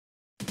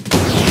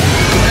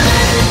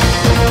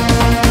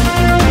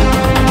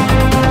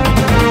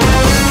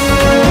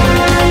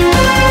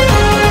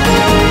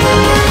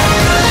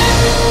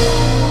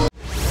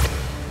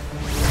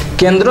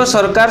केंद्र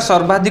सरकार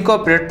सर्वाधिक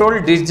पेट्रोल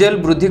डीजेल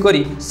वृद्धि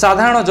करी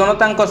साधारण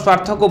जनता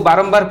स्वार्थ को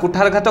बारंबार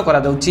कुठारघात करा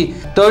जाउछि।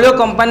 तैल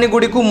कंपानी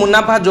गुड़ी को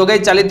मुनाफा जोगाई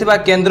चलीथिबा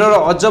केंद्रर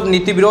अजब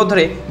नीति विरोध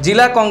में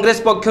जिला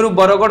कांग्रेस पक्षरु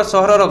बरगड़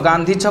सहरर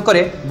गांधी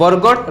छकरे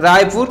बरगड़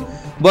रायपुर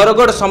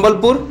बरगड़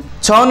संबलपुर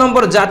 6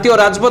 नंबर जातीय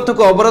राजपथ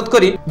को अवरोध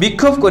करी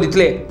विक्षोभ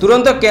करथिले।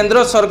 तुरंत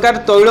केंद्र सरकार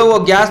तैल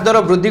और गैस दर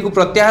वृद्धि को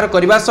प्रत्याहार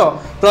करने सह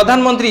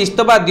प्रधानमंत्री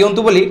इस्तीफा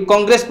दियंतु बोली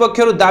कांग्रेस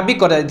पक्षरु दाबी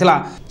कराइथिला।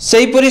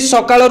 सेहीपरि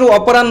सकाळरु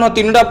अपराह्न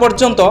 3टा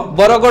पर्यंत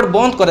बरगड़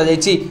बंद करा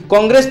जायछि।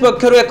 कांग्रेस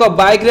पक्षरु एक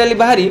बाइक रैली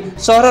बाहरी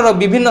सहरर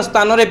विभिन्न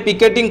स्थान में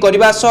पिकेटिंग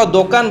करने सह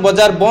दुकान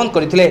बजार बंद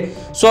करथिले।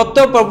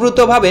 स्वतः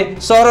प्रवृत्त भावे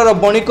सहरर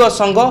बणिक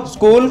संघ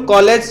स्कूल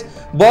कॉलेज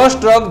बस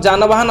ट्रक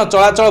जानवाहन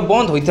चलाचल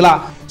बंद होइथिला।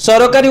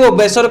 सरकारी और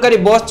बेसरकारी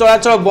बस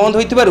चलाचल बंद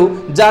होइथिबारु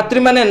यात्री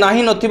माने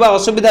नाही नथिबा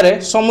असुविधार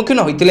सम्मुखीन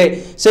होइथिले।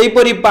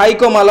 सेहीपरि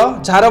पाइकमाल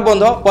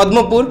झारबंध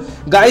पद्मपुर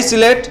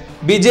गाईसिलेट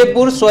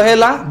विजेपुर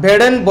सोहेला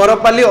भेडेन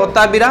बरपाली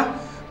अताबिरा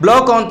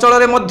ब्लॉक अंचल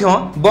रे मध्य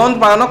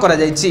बंद पालन करा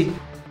जायछि।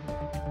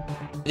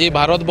 जी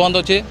भारत बंद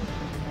अच्छे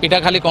इटा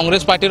खाली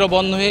कांग्रेस पार्टी रो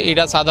बंद हुए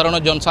इटा साधारण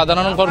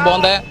जनसाधारण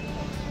बंद है।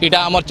 इटा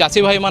आमर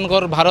चाषी भाई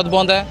मानकर भारत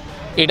बंद है।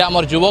 इटा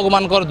आमर युवक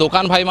मानकर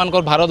दुकान भाई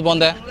मानकर भारत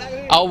बंद है।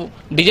 आउ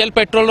डीजेल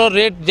पेट्रोल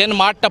रेट जेन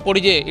मार्टा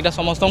पड़ीजे इटा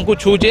समस्त को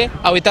छूचे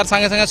आउ इतार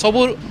संगे संगे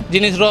सबू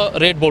जिनिस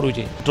रेट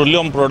बढ़ुचे।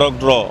 पेट्रोलियम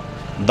प्रोडक्ट रो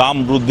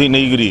दाम वृद्धि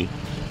नहीं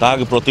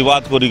ताकि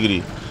प्रतिवाद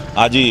करी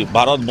आज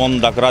भारत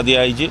बंद डाकरा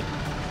दिखाई।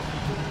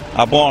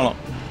 आपण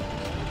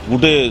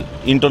गोटे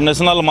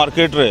इंटरनेशनल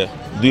मार्केट रे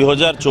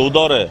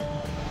 2014 रे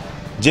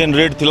जेन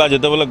रेट थिला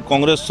जेते बेले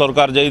कांग्रेस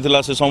सरकार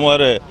जाइथिला से समय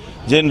रे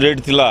जेन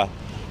रेट थिला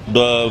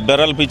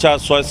बैरल पिछा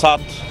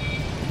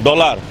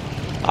 $107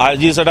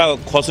 आज सेटा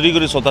खसरी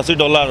करी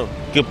 $87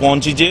 के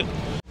पहुंचीचे।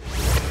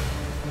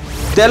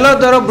 तेल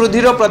दर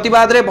वृद्धि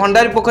प्रतिवाद रे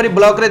भंडारी पोखरी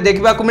ब्लॉक रे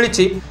देखा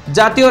मिली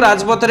जातीय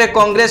राजपथ रे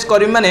कांग्रेस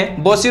कर्मी माने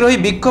बसी रही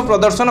विक्षोभ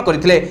प्रदर्शन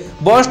करथिले।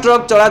 बस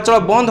ट्रक चलाचल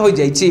बंद हो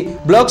जाइछि।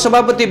 ब्लॉक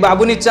सभापति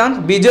बाबुनी चांद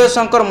विजय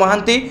शंकर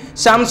महांती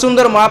श्याम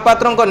सुंदर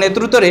महापात्र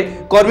नेतृत्व रे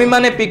कर्मी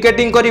माने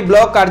पिकेटिंग करी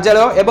ब्लॉक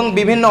कार्यालय एवं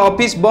विभिन्न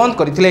ऑफिस बंद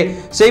करथिले।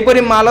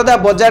 सेहीपरि मालदा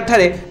बाजार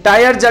ठारे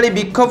टायर जाली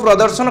विक्षोभ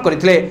प्रदर्शन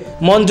करथिले।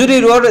 मंजूरी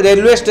रोड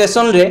रेलवे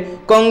स्टेशन रे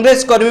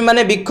कांग्रेस कर्मी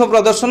माने विक्षोभ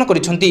प्रदर्शन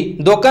करिसंती।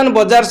 दुकान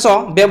बाजार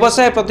सह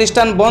व्यवसाय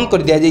प्रतिष्ठान बंद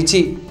कर दिया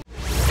जाइछि।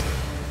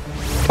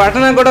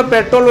 पाटनागढ़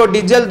पेट्रोल और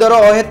डीजेल दर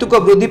अहेतुक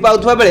वृद्धि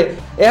पाउथबा बेले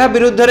यह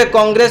विरुद्ध रे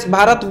कांग्रेस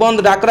भारत बंद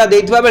डाकरा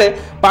देइथबा बेले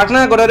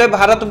पाटनागढ़ रे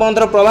भारत बंद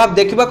रो प्रभाव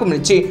देखा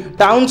मिली।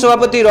 टाउन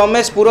सभापति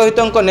रमेश पुरोहित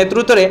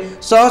नेतृत्व में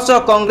शह शह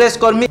कांग्रेस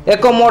कर्मी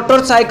एक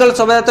मोटरसाइकल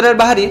शोभायात्रा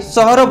बाहरी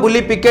सहर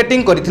बुली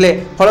पिकेटिंग करथिले।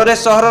 फल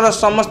सहरर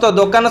समस्त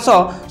दुकान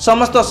सह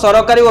समस्त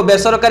सरकारी और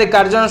बेसरकारी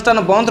कार्यानुष्ठान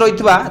बंद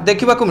रहितबा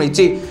देखा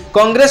मिली।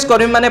 कांग्रेस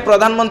कर्मी माने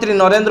प्रधानमंत्री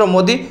नरेंद्र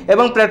मोदी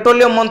एवं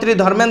पेट्रोलियम मंत्री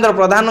धर्मेंद्र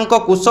प्रधान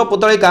कुश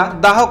पुतलिका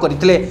दाह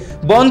करथिले।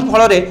 बंद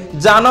फल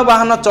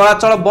जानवाहन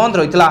चलाचल बंद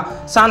रहितला।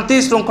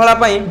 शांति श्रृंखला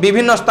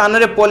विभिन्न स्थान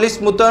में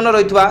पुलिस मुतयन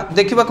रहितबा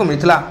देखा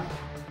मिलता।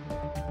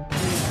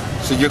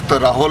 श्रीयुक्त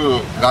राहुल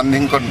गांधी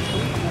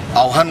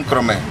आह्वान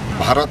क्रमे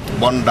भारत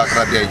बंद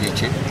डाकरा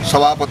दी।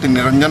 सभापति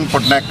निरंजन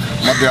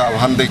पट्टनायक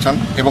आह्वान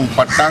देछन एवं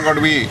पाटनागढ़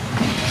भी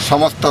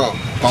समस्त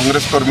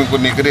कांग्रेस कर्मी को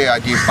लेकर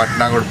आज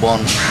पाटनागढ़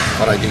बंद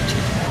करा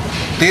जाइए।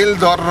 तेल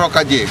दर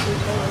काजे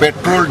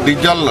पेट्रोल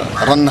डीजल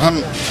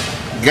रंधन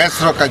गैस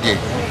काजे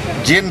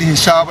जेन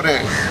हिसाब रे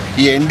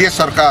ये एनडीए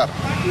सरकार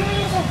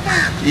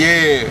ये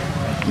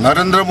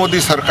नरेंद्र मोदी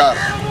सरकार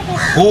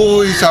हो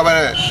हिसाब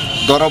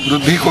से दर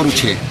वृद्धि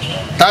करुछे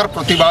तार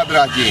प्रतिवाद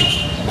आज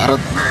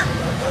भारत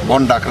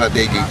बंद डाकरा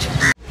दे गई।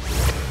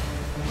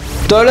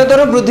 तैल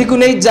दर वृद्धि को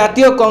नहीं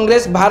जातीय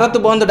कांग्रेस भारत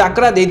बंद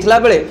डाकरा देइथिला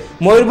बेले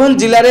मयूरभंज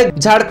जिले में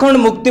झारखंड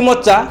मुक्ति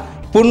मोर्चा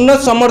पूर्ण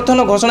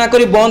समर्थन घोषणा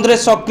करी बंद रे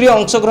सक्रिय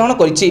अंशग्रहण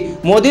करिछि।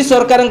 मोदी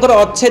सरकार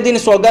अच्छे दिन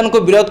स्लोगान को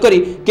विरोध करी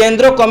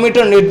केंद्र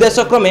कमिटीर निर्देश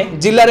क्रमे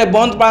जिले में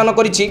बंद पालन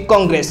करिछि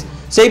कांग्रेस।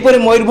 सेहीपरि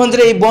मयूरभंज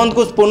रे बंद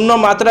को पूर्ण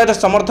मात्रा रे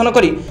समर्थन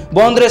करी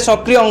बंद रे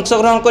सक्रिय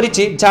अंशग्रहण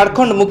करिछि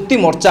झारखंड मुक्ति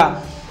मोर्चा।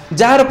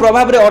 जार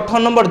प्रभाव रे 8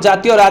 नंबर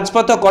जातीय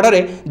राजपथ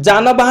कड़े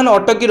जानवाहन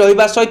अटकी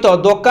रहिबा सहित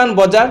दुकान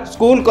बाजार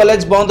स्कूल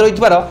कॉलेज बंद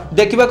रहितबार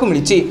देखा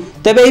मिली।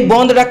 तेबे एही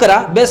बंद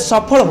डाकरा बेस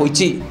सफल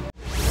होइछि।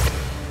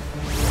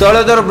 तैल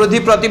दर वृद्धि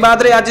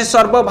प्रतिवाद रे आज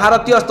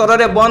सर्वभारतीय स्तर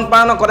में बंद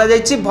पालन करा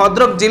जायछि।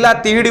 भद्रक जिला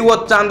तिहिडी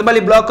और चांदबाली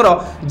ब्लॉक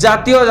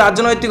जातीय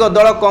राजनैतिक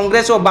दल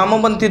कांग्रेस और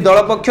वामपंथी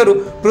दल पक्षरु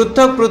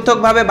पृथक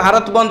पृथक भावे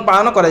भारत बंद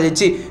पालन करा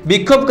जायछि।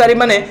 विक्षोभकारी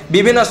माने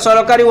विभिन्न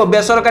सरकारी और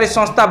बेसरकारी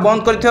संस्था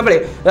बंद करथिबा बेले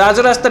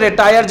राजरास्ता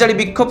टायर जाली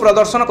विक्षोभ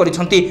प्रदर्शन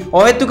करिसंती।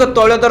 अहेतुक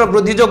तैल दर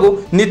वृद्धि जोगु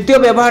नित्य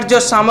व्यवहार्य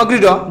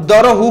सामग्रीर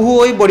दर हुहु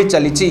होई बढ़ी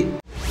चलीछि।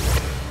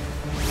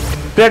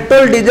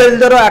 पेट्रोल डीजेल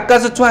दर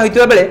आकाश छुआ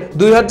होइतिबा बेले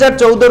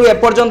 2014 रु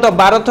एपर्यंत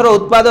 12 थर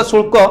उत्पाद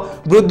शुल्क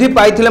वृद्धि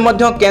पाइथिले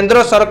मध्य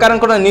केंद्र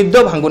सरकार निद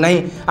भांगु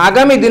नहीं।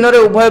 आगामी दिन में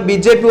उभय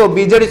बीजेपी और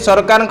बीजेडी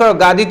सरकार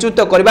गादीच्युत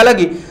करने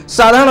लगी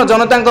साधारण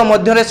जनता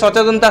मध्य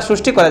सचेतनता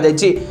सृष्टि करा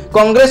जायछि।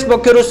 कांग्रेस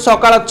पक्षरु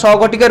सकाळ 6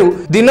 घटिकारु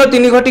दिन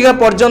 3 घटिका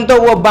पर्यंत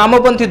और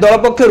वामपंथी दल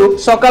पक्षरु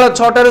सकाळ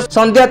 6 टारु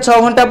संध्या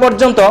 6 घंटा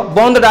पर्यंत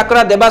बंद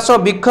डाकरा देवा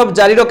सह विक्षोभ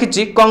जारी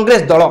रखिछि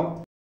कांग्रेस दल।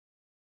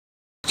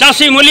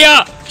 चाषी मूलिया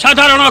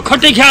साधारण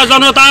खटिखिया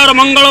जनतार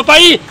मंगल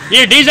पाई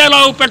ये डीजेल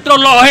और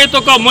पेट्रोल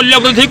अहेतुक मूल्य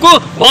वृद्धि को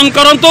बंद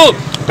करंतु।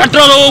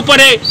 पेट्रोल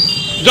उपरे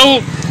जो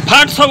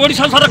फैट सब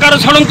ओडिशा सरकार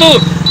छाड़ू,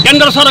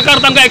 केंद्र सरकार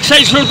तंका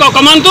एक्साइज शुल्क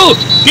कमांतु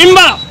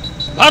किंबा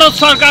भारत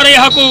सरकार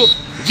यह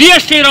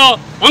जीएसटी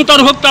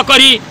अंतर्भुक्त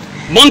करी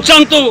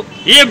बंचातु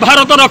ये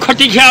भारतर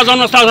खटिखिया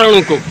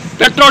जनसाधारण को।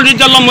 पेट्रोल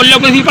डीजेल मूल्य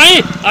वृद्धि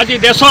पाई आज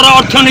देशर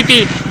अर्थनीति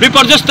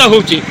विपर्यस्त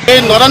होउची।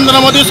 नरेंद्र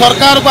मोदी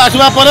सरकार को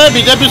आसवा परे,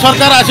 बीजेपी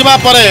सरकार आसवा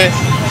परे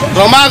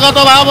क्रमागत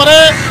भाव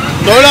में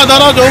तैल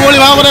दर जो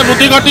भाव में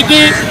वृद्धि घटी,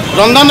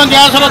 रंधन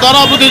गैस दर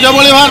वृद्धि जो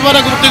भाव में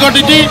वृद्धि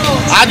घटी।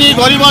 आज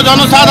गरीब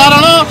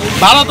जनसाधारण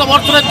भारत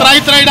वर्ष में त्राई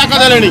त्राई डाक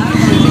देले।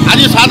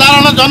 आज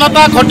साधारण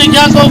जनता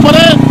खटिखिया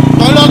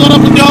तैल दर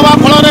वृद्धि होगा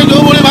फल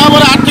जो भाव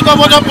में आर्थिक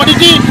बोझ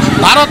पड़ी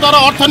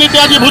भारतर अर्थनीति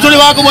आज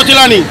भुजुड़ा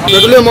बसिला।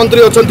 पेट्रोलियम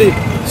मंत्री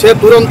अच्छा से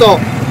तुरंत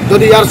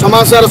जदि यार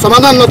समस्यार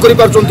समाधान न कर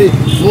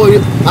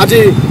आज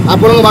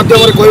आपण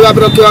माध्यम कहवा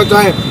रखा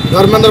चाहे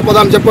धर्मेंद्र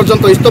प्रधान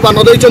जेपर्यंत इस्तीफा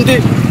न देते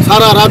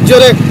सारा राज्य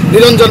में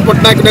निरंजन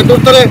पट्टनायक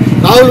नेतृत्व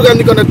में राहुल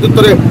गांधी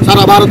नेतृत्व में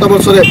सारा भारत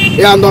वर्ष में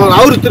यह आंदोलन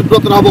आहरी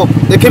तीव्रतर हम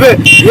देखिए।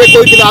 ये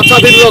कहते आशा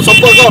दिन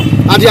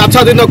संपर्क आज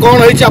आशा दिन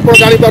कौन है आप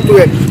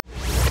जापारे।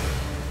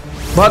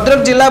 भद्रक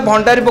जिला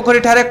भंडारीपोखरी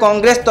ठारे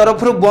कांग्रेस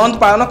तरफ बंद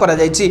पालन करा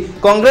जायछि।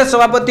 कांग्रेस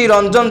सभापति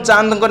रंजन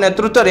चांद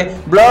नेतृत्व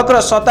में ब्लॉक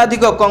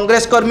शताधिक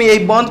कांग्रेस कर्मी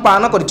यह बंद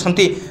पालन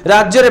करिसेंति।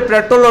 राज्य में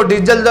पेट्रोल और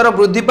डीजेल दर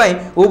वृद्धि पाई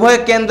उभय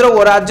केंद्र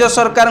और राज्य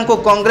सरकार को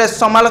कांग्रेस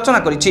समालोचना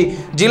करिछि।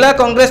 जिला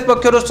कांग्रेस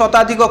पक्षर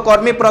शताधिक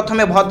कर्मी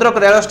प्रथमे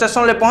भद्रक रेल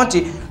स्टेशन में पहुंची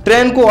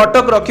ट्रेन को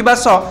अटक रखिबा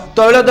सह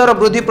तैल दर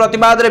वृद्धि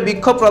प्रतिवाद में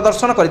विक्षोभ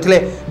प्रदर्शन करथिले।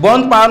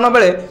 बंद पालन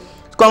बेले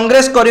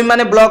कांग्रेस कर्मी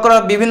माने ब्लॉक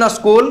विभिन्न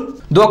स्कूल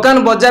दुकान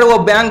बजार और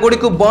बैंक गुड़ी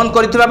को बंद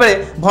करथिबा बेले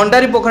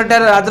भंडारीपोखरी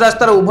ठारे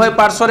राजरास्तार उभय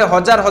पार्श्व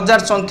हजार हजार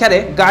संख्यार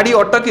गाड़ी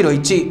अटकी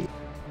रही।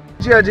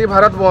 आज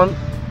भारत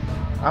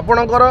बंद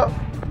आपणकर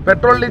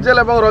पेट्रोल डीजेल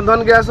और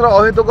रंधन गैस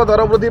अहेतुक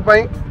दर वृद्धि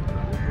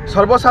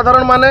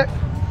सर्वसाधारण माने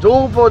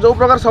जो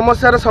प्रकार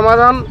समस्या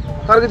समाधान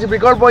तार किसी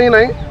विकल्प ही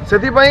ना से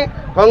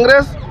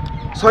कांग्रेस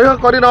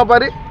सहयोग कर न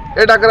पारी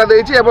ए डाकरा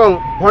देछि एवं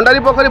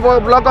भंडारीपोखरी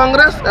ब्लॉक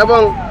कांग्रेस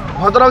एवं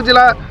भद्रक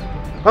जिला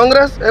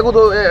कांग्रेस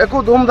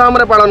एक धूमधाम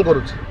रे पालन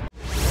करुछि।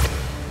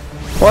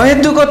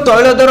 अहेतुक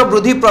तैल दर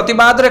वृद्धि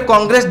प्रतिवाद रे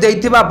कांग्रेस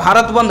देइथिबा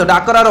भारत बंद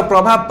डाकरार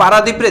प्रभाव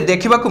पारादीप रे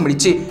देखिबाकू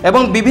मिलिछि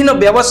एवं विभिन्न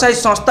व्यवसायी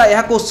संस्था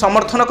एहाकू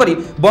समर्थन करी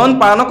बंद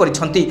पालन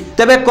करिसंती।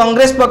 तेबे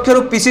कांग्रेस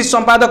पक्षरु पीसी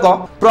संपादक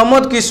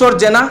प्रमोद किशोर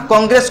जेना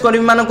कांग्रेस कर्मी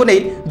मानकु नै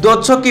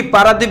दोछकी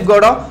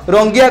पारादीपगढ़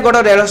रंगियागढ़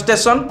रेल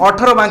स्टेशन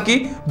 18 बांकी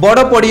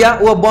बड़पड़िया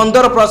और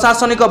बंदर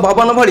प्रशासनिक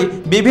भवन भली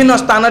विभिन्न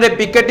स्थान रे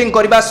पिकेटिंग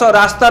करबा सह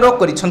रास्ता रोक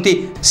करिसंती।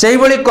 सेहि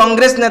भली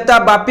कांग्रेस नेता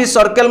बापी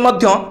सर्केल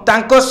मध्य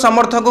तांको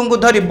समर्थकन को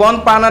धरी बंद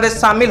पालन रे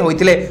सामिल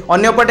होइथिले।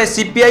 अन्यपटे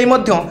सीपीआई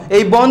मध्य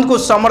एही बंद को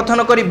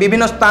समर्थन करी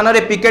विभिन्न स्थान रे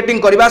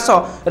पिकेटिंग करबा सह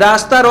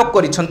रास्ता रोक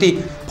करिसंती।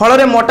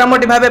 फल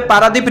मोटामोटी भावे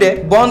पारादीप रे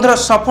बंदर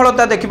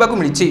सफलता देखिबाकू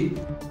मिलिछि।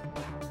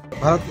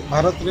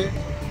 भारत रे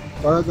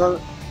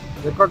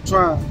रेकर्ड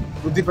छुआ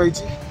वृद्धि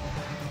पाइछि।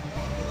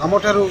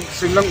 आमठारु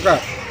श्रीलंका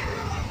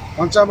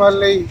कंचामाल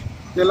नहीं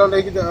तेल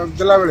नहीं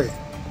देला बेले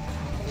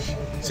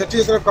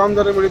सेठी कम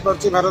दर मिल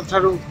पार्छ भारत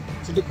ठारू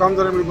सेठी कम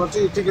दर मिल पार्छ।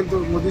 इठी किंतु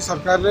मोदी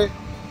सरकार रे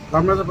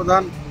धर्मेंद्र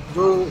प्रधान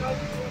जो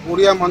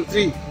ओडिया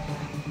मंत्री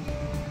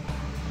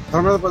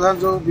धर्मेंद्र प्रधान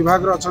जो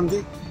विभाग रे अछंती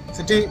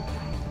सेठी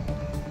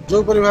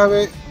जो परि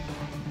भावे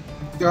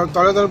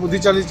तैल दर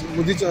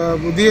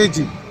बुद्धि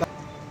होइछि।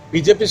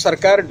 बीजेपी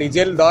सरकार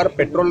डीजेल दर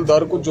पेट्रोल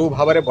दर को जो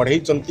भाव में बढ़ई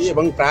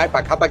प्राय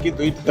पाखापाखि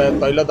दुई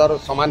तैल दर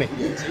सामान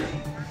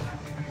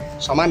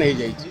हो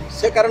जाइए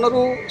से कारण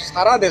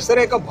सारा देश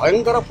में एक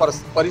भयंकर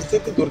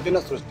परिस्थिति दुर्दिन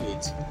सृष्टि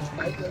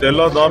होती। तेल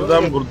दर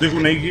दाम वृद्धि को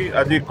लेकिन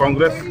आज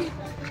कांग्रेस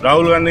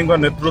राहुल गांधी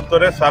नेतृत्व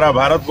में सारा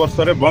भारत वर्ष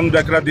में बंद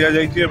डाकरा दि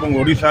जाइए और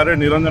ओडिशा रे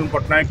निरंजन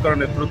पट्टनायक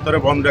नेतृत्व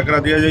में बंद डाकरा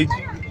दि जाइए।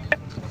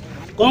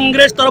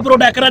 कांग्रेस तरफ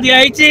डाकरा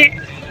दिखाई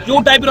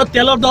जो टाइप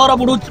तेल दर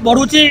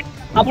बढ़ुची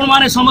आपण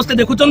माने समस्ते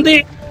देखुचंती।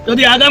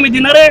 यदि आगामी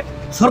दिन में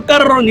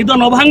सरकार निद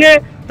न भांगे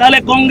ताले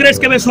कांग्रेस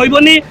केबे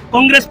सोइबनी।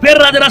 कांग्रेस फेर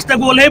राजरास्ता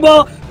को ओल्हेब।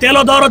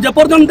 तेल दर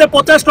जेपर्यंत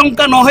 50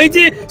 टंका न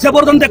होइछि से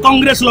पर्यंत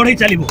कांग्रेस लड़ाई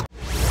चलिबो।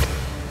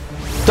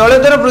 तैल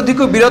दर वृद्धि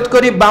को विरोध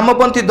करी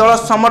वामपंथी दल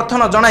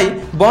समर्थन जनाई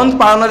बंद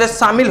पालन में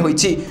सामिल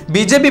होइछि।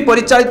 बीजेपी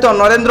परिचालित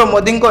नरेंद्र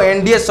मोदी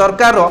एनडीए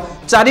सरकार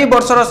 4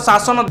 वर्षर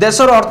शासन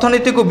देशर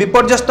अर्थनीति को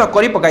विपर्यस्त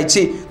करि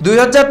पकाइछि।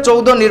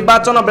 2014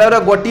 निर्वाचन बेले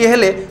गोटे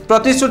हेले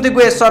प्रतिश्रुति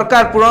को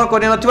सरकार पूर्ण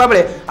करि नथिबा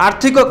बेले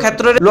आर्थिक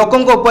क्षेत्र में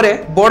लोकंक उपरे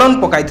बर्डन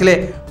पकाइथिले।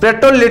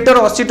 पेट्रोल लिटर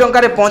 80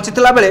 टंका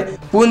पहुंचीथिला बेले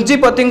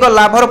पुंजीपति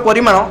लाभर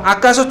परिमाण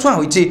आकाश छुआ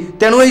होइछि।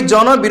 तेणु एही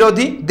जन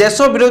विरोधी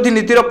देश विरोधी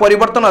नीतिर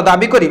परिवर्तन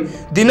दाबी करी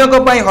दिनक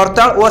पई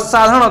हड़ताल और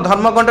साधारण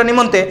धर्मघट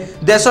निमंते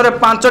देश में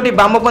 5टी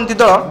वामपंथी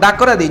दल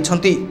डाकरा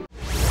दैछंती।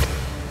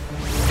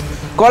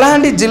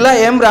 कलाहांडी जिला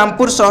एम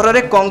रामपुर सहर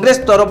में कांग्रेस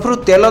तरफ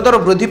तेल दर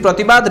वृद्धि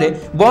प्रतिवाद में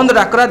बंद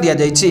डाकरा दि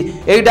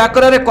जाइए।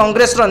 डाकरा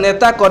कांग्रेस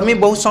नेता कर्मी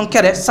बहु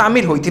संख्यार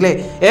सामिल होते।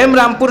 एम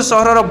रामपुर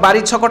सहर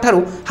बारी छक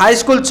ठारू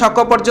हाईस्कल छक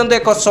पर्यंत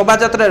एक शोभा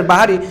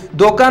बाहरी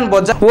दुकान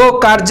बजार और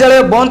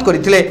कार्यालय बंद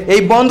करते।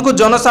 बंद को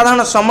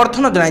जनसाधारण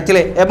समर्थन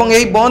जनाइथिले एवं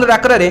यही बंद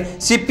डाकरा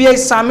सीपीआई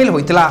सामिल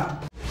होइतिला।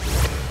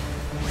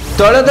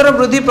 तैल दर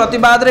वृद्धि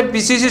प्रतिवाद में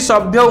पीसीसी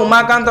सभ्य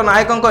उमाकांत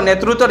नायक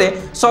नेतृत्व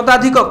में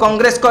शताधिक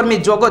कांग्रेस कर्मी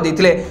जोग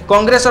देते।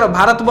 कांग्रेस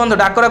भारत बंद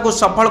डाकरा को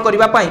सफल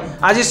करने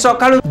आज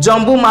सकाळु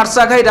जम्बू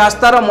मार्साघाई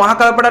रास्तार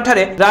महाकालपड़ा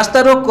ठारे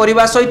रास्ता रोक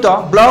करने सहित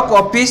ब्लॉक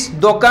ऑफिस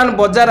दुकान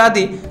बजार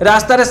आदि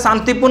रास्तार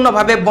शांतिपूर्ण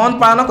भाव बंद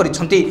पालन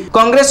करिसेंती।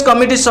 कांग्रेस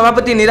कमिटी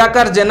सभापति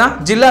निराकार जेना,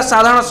 जिला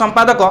साधारण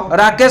संपादक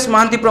राकेश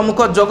महांती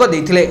प्रमुख जोग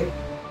देते।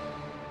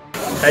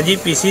 आज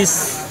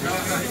पीसीसी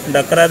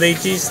डाकरा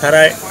देची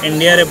सारा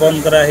इंडिया रे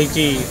बंद कराई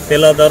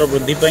तेल दर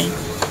वृद्धि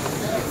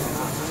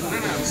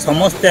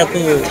समस्त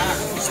को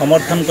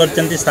समर्थन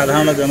करचंती।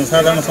 साधारण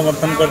जनसाधारण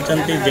समर्थन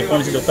करचंती,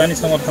 जेकोसी दुकानी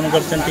समर्थन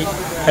करचंती।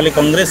 खाली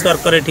कांग्रेस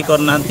वर्कर एठी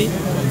करना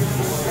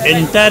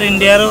एंटायर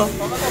इंडिया रो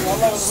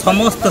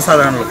समस्त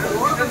साधारण लोक।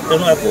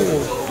 तेणु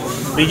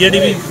आपको बीजेडी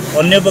भी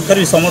अन्य पक्ष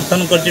भी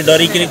समर्थन कर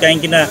डरिकी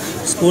कहीं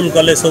स्कूल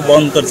कॉलेज सब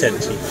बंद कर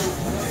सारी।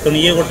 तेणु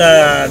ये गोटा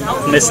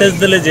मेसेज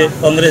देले जे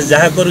कांग्रेस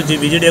जहाँ करुच्ची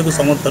बीजेडी को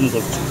समर्थन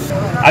कर।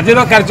 आज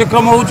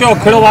कार्यक्रम हूँ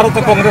अखिल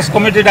भारत कांग्रेस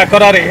कमिटी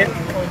डाकरा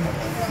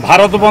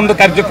भारत बंद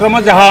कार्यक्रम,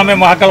 जहाँ आम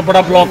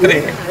महाकालपड़ा ब्लॉक रे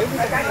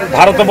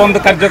भारत बंद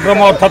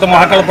कार्यक्रम अर्थात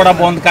महाकालपड़ा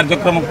बंद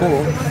कार्यक्रम को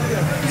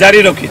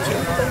जारी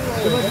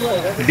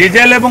रखीचे।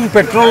 डीजेल एवं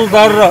पेट्रोल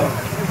दर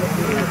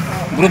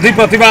वृद्धि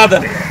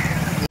प्रतिवाद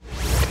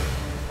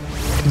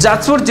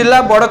जाजपुर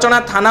जिला बड़चना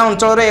थाना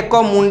अंचल एक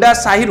मुंडा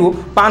साही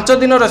 5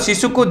 दिनर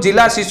शिशु को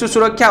जिला शिशु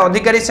सुरक्षा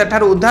अधिकारी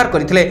सेठार उद्धार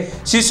करते।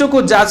 शिशु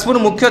को जाजपुर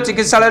मुख्य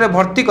चिकित्सालय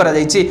भर्ती करा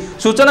जायछि।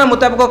 सूचना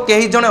मुताबिक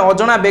कई जने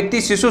अजणा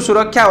व्यक्ति शिशु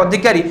सुरक्षा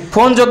अधिकारी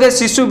फोन जोगे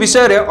शिशु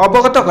विषय में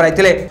अवगत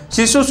कराइथिले।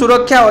 शिशु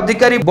सुरक्षा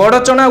अधिकारी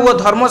बड़चना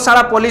और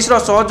धर्मशाला पुलिस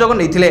सहयोग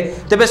नहीं।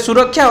 तेबे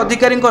सुरक्षा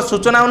अधिकारी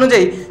सूचना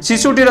अनुसार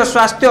शिशुटीर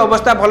स्वास्थ्य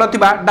अवस्था भल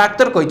थिबा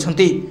डाक्तर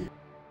कहिसंती।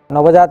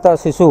 नवजात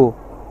शिशु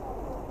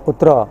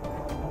पुत्र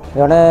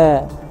जड़े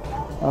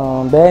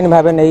बेआईन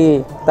भाव नहीं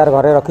तार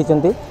घरे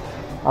रखिंट।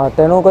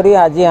 तेणुक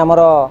आज आमर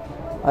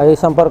यही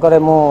संपर्क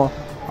में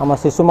आम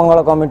शिशु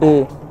मंगल कमिटी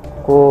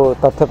को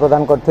तथ्य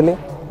प्रदान करी।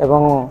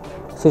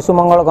 शिशु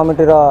मंगल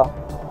कमिटीर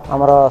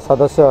आमर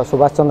सदस्य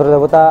सुभाष चंद्र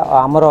देवता और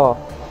आमर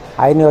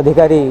आईन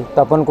अधिकारी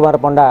तपन कुमार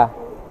पंडा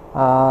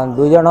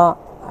दुई जन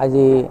आज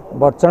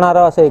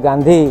बड़चणार से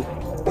गांधी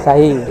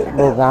साही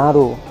गाँव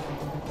रू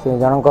से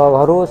जनक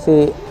घर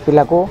से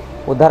पिला को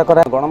उद्धार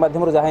करा।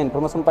 गणमाध्यम जहाँ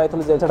इनफर्मेशन पाई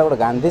गोटे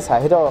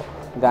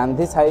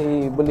गांधी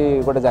साही बोली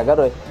गोटे जगार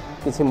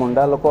किसी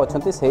मुंडा लोक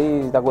अच्छा से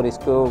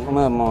रिस्क्यू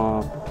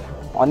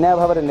अन्याय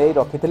भाव में नहीं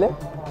रखी थे।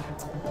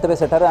 तेरे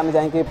सेठारे आम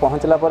जाकि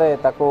पहुँचला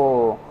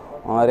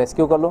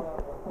रेस्क्यू कलु।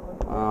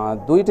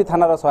 दुईटी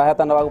थानार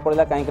सहायता नाक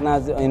पड़ा कहीं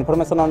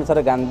इनफर्मेशन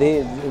अनुसार गांधी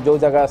जो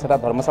जगह से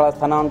धर्मशाला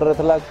थाना अंडर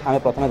था आम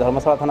प्रथम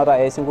धर्मशाला थानार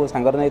आईएससी को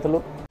सांगर नहीं।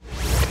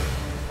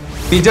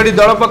 बीजेडी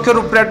दल पक्षर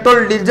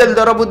पेट्रोल डीजेल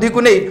दर वृद्धि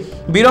को नहीं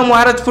वीर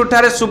महाराजपुर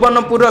ठारे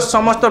सुवर्णपुर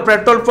समस्त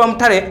पेट्रोल पंप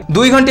ठारे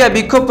 2 घंटिया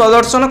विक्षोभ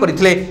प्रदर्शन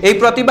करथिले। एही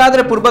प्रतिवाद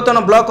रे पूर्वतन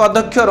ब्लॉक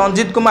अध्यक्ष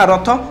रंजित कुमार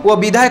रथ और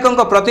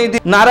विधायकों प्रतिनिधि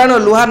नारायण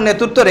लुहार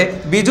नेतृत्व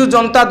में बिजु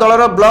जनता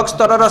दलर ब्लॉक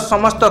स्तर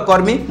समस्त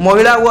कर्मी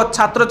महिला और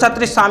छात्र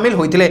छात्री सामिल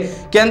होइथिले।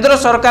 केंद्र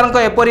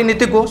सरकार एपरी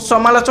नीति को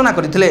समालोचना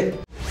करथिले।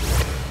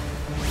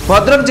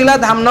 भद्रक जिला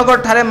धामनगर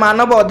ठारे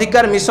मानव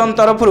अधिकार मिशन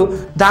तरफ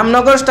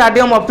धामनगर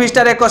स्टाडियम ऑफिस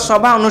ठारे एक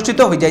सभा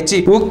अनुष्ठित हो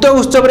जाइछि। उक्त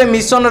उत्सव में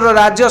मिशन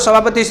राज्य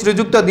सभापति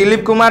श्रीजुक्त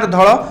दिलीप कुमार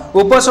धल,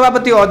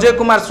 उपसभापति अजय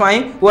कुमार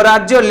स्वाई और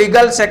राज्य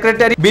लीगल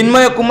सेक्रेटरी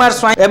विन्मय कुमार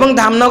स्वाई एवं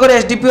धामनगर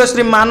एसडीपीओ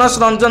श्री मानस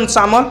रंजन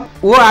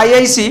सामल और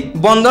आईआईसी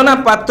वंदना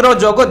पात्र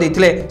जोग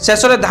देथिले।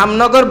 शेष में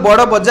धामनगर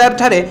बड़ बजार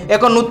ठारे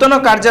एक नूतन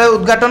कार्यालय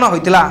उद्घाटन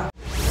होइतिला।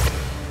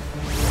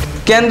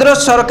 केंद्र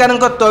सरकार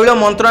तैल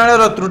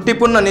मंत्रालय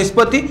त्रुटिपूर्ण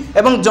निष्पत्ति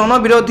एवं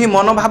जनविरोधी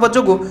मनोभाव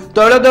जो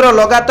तैल दर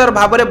लगातार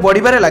भाव में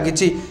बढ़िबारे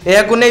लागिछि।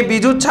 एहाकु नै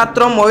बिजु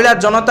छात्र महिला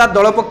जनता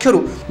दल पक्षरु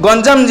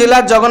गंजाम जिला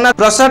जगन्नाथ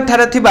प्रसाद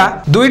ठारे थिबा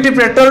 2टी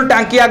पेट्रोल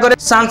टांकी आगरे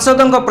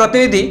सांसदों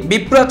प्रतिनिधि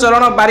विप्र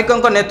चरण बारिक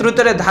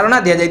नेतृत्व में धारणा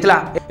दिया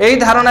जायतिला। एही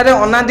धारणा रे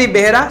अनादि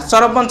बेहेरा,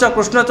 सरपंच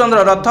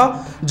कृष्णचंद्र रथ,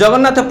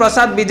 जगन्नाथ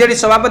प्रसाद बीजेडी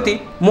सभापति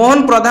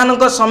मोहन प्रधान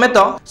समेत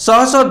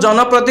शह शह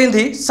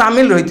जनप्रतिनिधि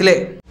सामिल रहिथिले।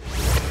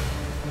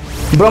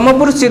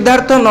 ब्रह्मपुर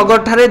सिद्धार्थ नगर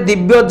ठारे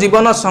दिव्य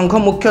जीवन संघ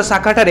मुख्य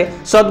शाखा ठारे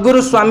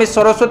सद्गुरु स्वामी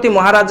सरस्वती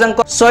महाराज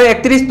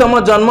 131तम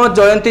जन्म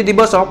जयंती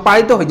दिवस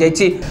पालित हो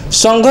जाइछि।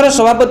 संघर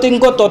सभापति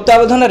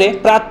तत्वावधान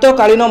में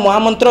प्रातःकालीन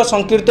महामंत्र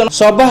संकीर्तन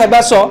सभा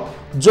हेबा सह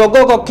जोग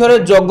कक्ष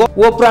जोग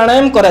और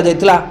प्राणायाम करा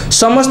जायतिला।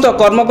 समस्त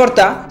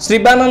कर्मकर्ता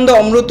शिवानंद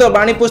अमृत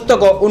बाणी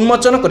पुस्तक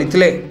उन्मोचन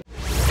करथिले।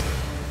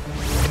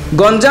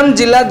 गंजाम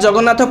जिला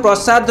जगन्नाथ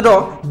प्रसाद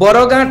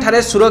बरगाँ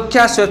ठारे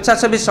सुरक्षा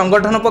स्वेच्छासेवी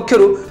संगठन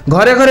पक्षरु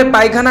घरे घरे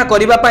पायखाना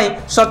करने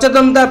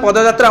सचेतनता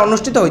पदयात्रा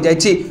अनुष्ठित हो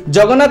जाइछि।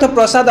 जगन्नाथ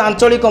प्रसाद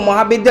आंचलिक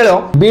महाविद्यालय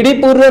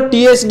बीडीपुर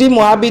टीएसडी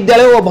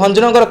महाविद्यालय और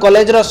भंजनगर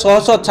कॉलेज शह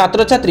शह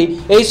छात्र छात्री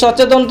एही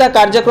सचेतनता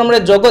कार्यक्रम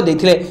में जोग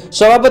देथिले।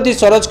 सभापति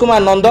सरोज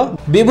कुमार नंद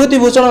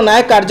विभूतिभूषण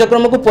नायक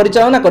कार्यक्रम को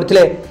परिचालना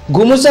करथिले।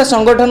 घुमुसा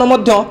संगठन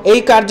मध्य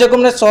एही कार्यक्रम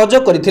में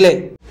सहयोग करथिले।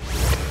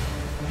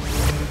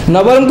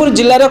 नवरंगपुर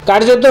जिलार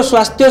कार्यरत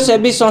स्वास्थ्य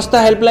सेवी संस्था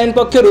हेल्पलाइन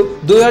पक्षर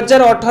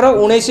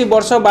 2018-19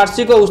 वर्ष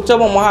वार्षिक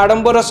उत्सव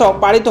महाआडंबर सह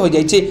पालित हो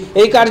जाइछि।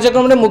 एही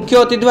कार्यक्रम में मुख्य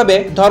अतिथि भाव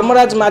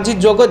धर्मराज माझी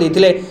जोग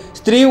देथिले।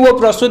 स्त्री और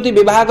प्रसूति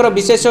विभाग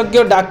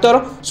विशेषज्ञ डाक्तर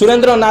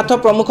सुरेंद्र नाथ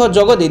प्रमुख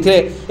जोग देथिले।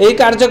 एही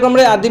कार्यक्रम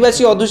में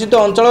आदिवासी अधुषित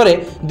अंचल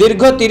में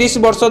दीर्घ 30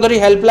 वर्ष धरी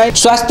हेल्पलाइन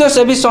स्वास्थ्य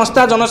सेवी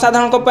संस्था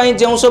जनसाधारण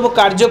जो सब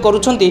कार्य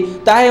करुछंती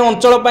ताहे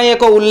अंचल पई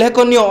एक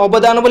उल्लेखनीय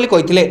अवदान बोली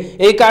कहिथिले।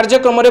 एही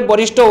कार्यक्रम में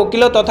वरिष्ठ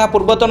वकील तथा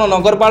पूर्वतन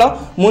नगरपाल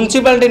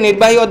म्युनिसिपालिटी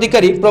निर्वाही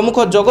अधिकारी प्रमुख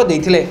जोग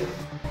देथिले।